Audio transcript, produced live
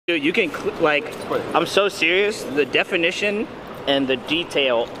Dude, you can, like, I'm so serious, the definition and the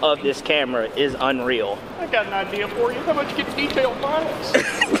detail of this camera is unreal. I got an idea for you. How much you get detailed files?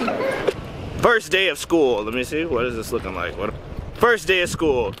 First day of school. Let me see. What is this looking like? First day of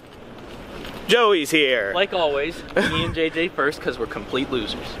school. Joey's here. Like always, me and JJ first because we're complete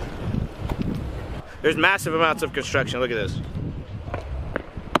losers. There's massive amounts of construction. Look at this.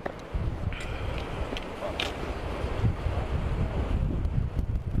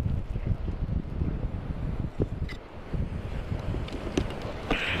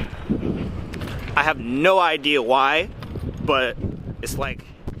 I have no idea why, but it's like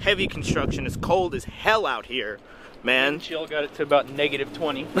heavy construction. It's cold as hell out here, man. Chill got it to about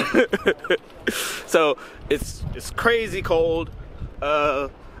 -20. So it's crazy cold. I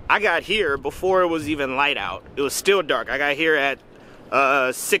got here before it was even light out. It was still dark. I got here at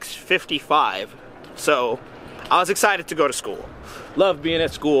 6:55. So I was excited to go to school. Love being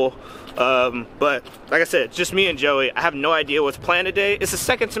at school. But like I said, it's just me and Joey. I have no idea what's planned today. It's the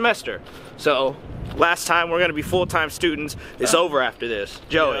second semester. So last time we're gonna be full-time students. It's over after this.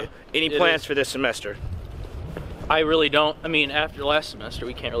 Joey, any plans for this semester? I really don't. I mean, after last semester,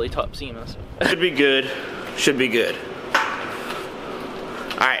 we can't really top CMS. Should be good. Should be good.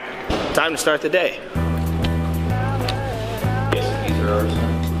 All right, time to start the day. These are ours.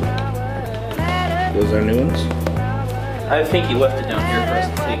 Those are new ones? I think he left it down here for us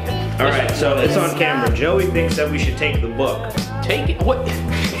to take it. All right, so it's on camera. Joey thinks that we should take the book. Take it? What?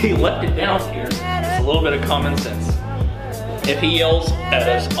 He left it down here. It's a little bit of common sense. If he yells at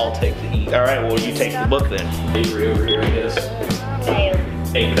us, I'll take the heat. All right, well, you take the book then. Avery over here, I guess.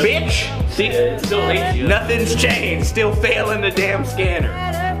 Hey, Bitch! See, it still hates you. nothing's changed. Still failing the damn scanner.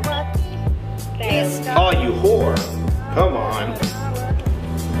 Oh, you whore. Come on.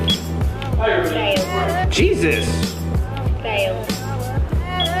 Jesus.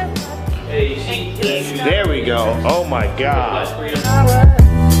 Hey, see? There we go. Oh my God.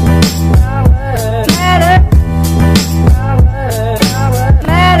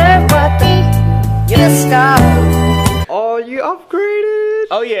 Oh, you upgraded.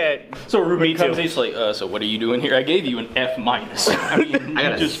 Oh yeah. So Ruben comes in, he's like, so what are you doing here? I gave you an F-. I mean, I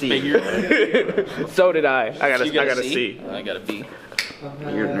got a just C. figured. So did I. I got a C. C. I got a B.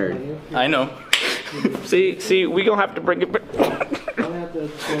 You're a nerd. I know. See, we gonna have to bring it back.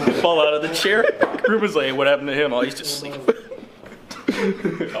 Fall out of the chair. Ruben's like, what happened to him? Oh, he's just asleep.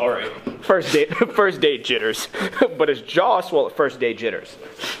 All right. First date jitters, but it's jaw swell at first date jitters.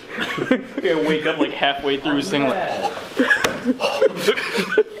 I wake up like halfway through his thing, like,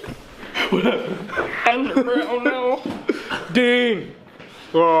 what happened? Oh no. Ding.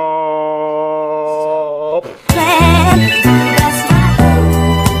 Oh.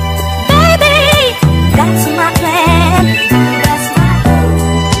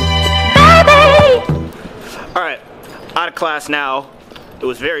 All right, out of class now. It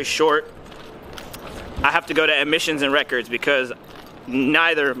was very short. I have to go to admissions and records because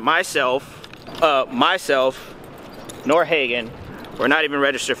neither myself nor Hagen were not even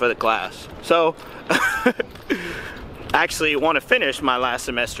registered for the class. So I actually want to finish my last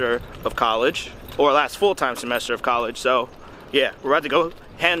semester of college, or last full-time semester of college. So yeah, we're about to go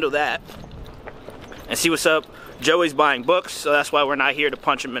handle that and see what's up. Joey's buying books, so that's why we're not here to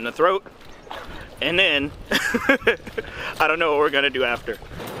punch him in the throat. And then I don't know what we're gonna do after.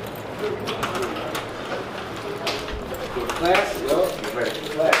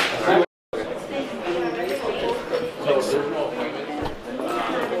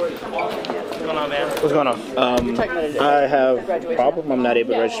 What's going on? I have a problem. I'm not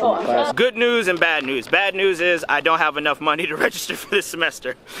able to register for my class. Good news and bad news. Bad news is I don't have enough money to register for this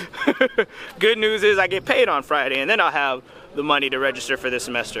semester. Good news is I get paid on Friday, and then I'll have the money to register for this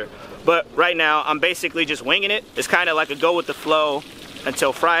semester. But right now, I'm basically just winging it. It's kind of like a go with the flow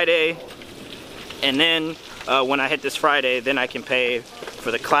until Friday, and then when I hit this Friday, then I can pay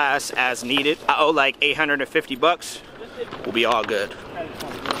for the class as needed. I owe like 850 bucks. We'll be all good.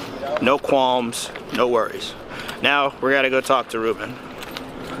 No qualms, no worries. Now, we're gonna go talk to Ruben.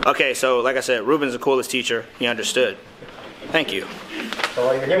 Okay, so like I said, Ruben's the coolest teacher. He understood. Thank you.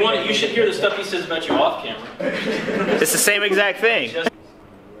 You should hear the stuff he says about you off camera. It's the same exact thing.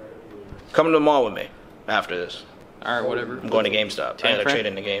 Come to the mall with me after this. Alright, whatever. I'm going to GameStop. I gotta trade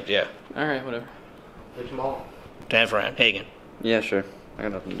in the games, yeah. Alright, whatever. Which mall? Dan Fran, Hagen. Yeah, sure. I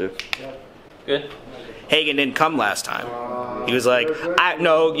got nothing to do. Good? Hagen didn't come last time. He was like, you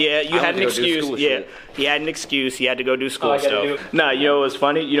had an excuse. Yeah, he had an excuse. He had to go do school stuff. Nah, you know what was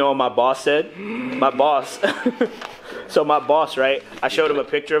funny? You know what my boss said? My boss. So my boss, right? I showed him a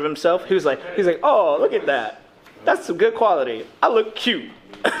picture of himself. He was like, oh, look at that. That's some good quality. I look cute.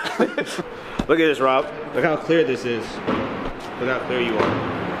 Look at this, Rob. Look how clear this is. Look how clear you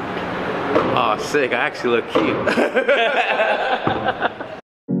are. Oh, sick. I actually look cute.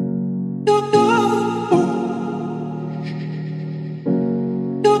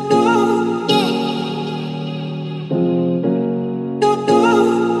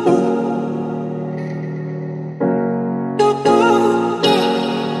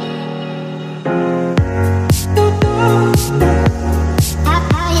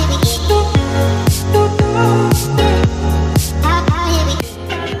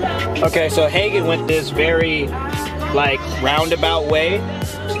 Okay, so Hagen went this very, like, roundabout way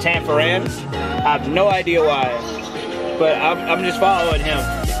to Tanforan. I have no idea why, but I'm just following him.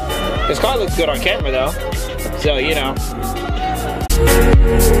 His car looks good on camera, though, so, you know.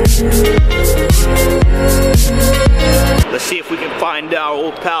 Let's see if we can find our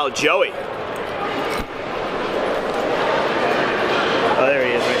old pal, Joey. Oh, there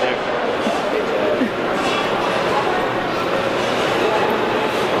he is, right there.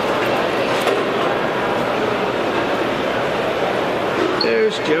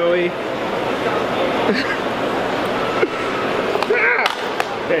 There's Joey.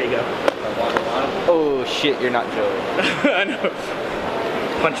 There you go. Oh shit, you're not Joey. I know.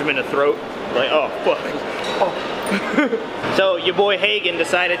 Punch him in the throat. Like, oh, fuck. Oh. So, your boy Hagen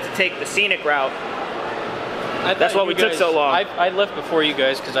decided to take the scenic route. That's why we took so long. I left before you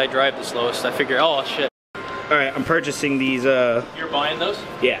guys because I drive the slowest. I figured, oh shit. Alright, I'm purchasing these, You're buying those?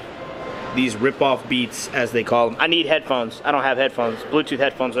 Yeah. These rip-off beats, as they call them. I need headphones. I don't have headphones. Bluetooth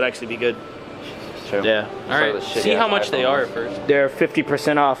headphones would actually be good. True. Yeah. Alright, see how much they are first. They're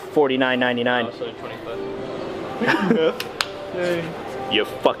 50% off, $49.99. Oh, so 25. You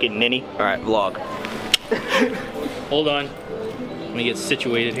fucking ninny. Alright, vlog. Hold on. Let me get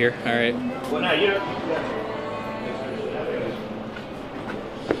situated here. Alright. Well, now you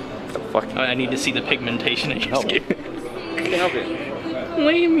Fuck. I need to see the pigmentation of your skin. Can't help it.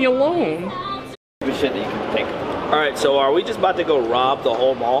 Leave me alone. Good shit that you can take. Alright, so are we just about to go rob the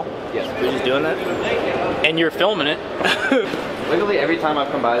whole mall? Yes. We're just doing that? And you're filming it. Literally every time I've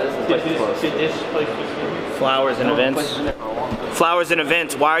come by this place is closed. Flowers and events. Flowers and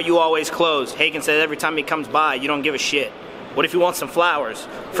events. Why are you always closed? Hagen says every time he comes by, you don't give a shit. What if you want some flowers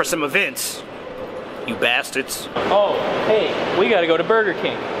for some events? You bastards. Oh, hey, we gotta go to Burger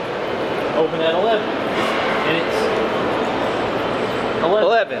King. Open at 11. And it's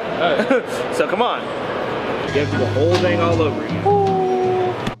 11. Alright. So come on. You have to do the whole thing all over again.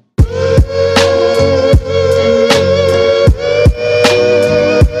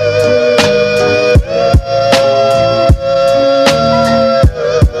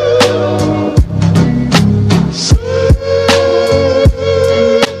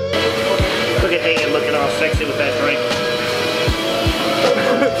 Look at Hagen looking all sexy with that drink.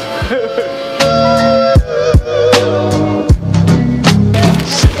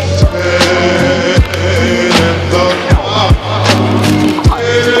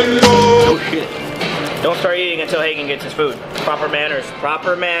 Don't start eating until Hagen gets his food. Proper manners.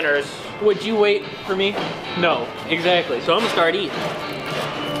 Proper manners. Would you wait for me? No, exactly. So I'm gonna start eating.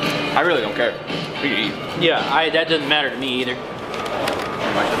 I really don't care. We can eat. Yeah, that doesn't matter to me either.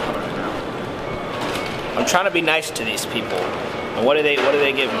 I'm trying to be nice to these people. And what do they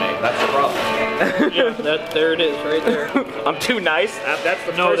give me? That's the problem. Yeah, there it is, right there. I'm too nice. That's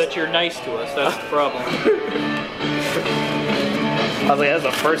the No, first. that you're nice to us. That's the problem. I was like, that's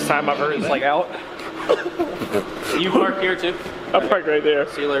the first time I've heard It's that. like out. You park here too. I'll park right there.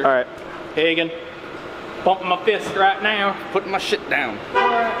 See you later. All right. Hagen, bumping my fist right now. Putting my shit down.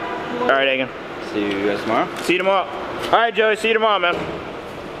 All right, Hagen. See you guys tomorrow. See you tomorrow. All right, Joey. See you tomorrow, man.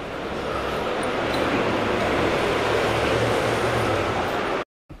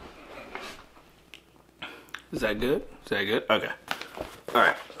 Is that good? Is that good? Okay. All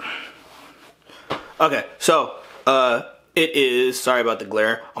right. Okay, so, it is, sorry about the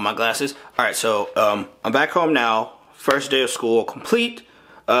glare on my glasses. All right, so, I'm back home now. First day of school complete.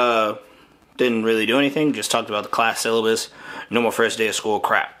 Didn't really do anything. Just talked about the class syllabus. No more first day of school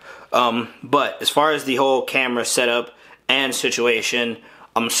crap. But as far as the whole camera setup and situation,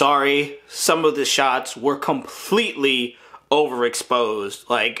 I'm sorry. Some of the shots were completely overexposed.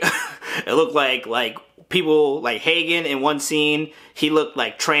 Like, it looked like people, like Hagen in one scene, he looked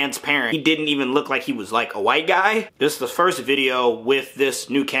like transparent. He didn't even look like he was like a white guy. This is the first video with this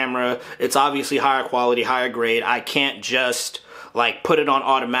new camera. It's obviously higher quality, higher grade. I can't just like put it on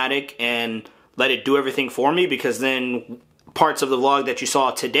automatic and let it do everything for me, because then parts of the vlog that you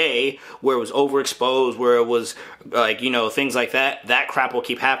saw today where it was overexposed, where it was like, you know, things like that. That crap will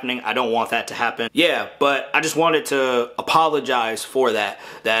keep happening. I don't want that to happen. Yeah, but I just wanted to apologize for that.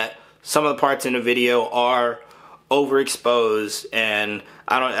 That some of the parts in the video are overexposed, and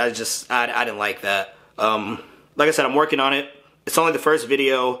I didn't like that. Like I said, I'm working on it. It's only the first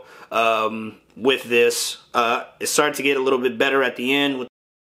video with this. It started to get a little bit better at the end.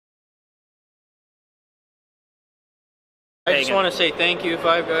 I just want to say thank you,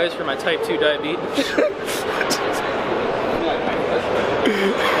 Five Guys, for my type 2 diabetes.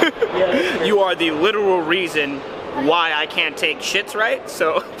 You are the literal reason why I can't take shits right,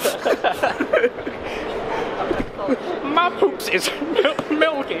 so. My poops is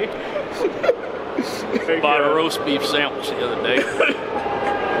milky. Bought a roast beef sandwich the other day.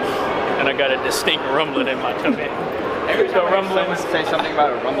 And I got a distinct rumbling in my tummy. Every time someone say something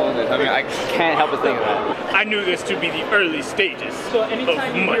about a rumble in the tummy, I can't help but think of that. I knew this to be the early stages so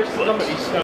anytime of you my hear somebody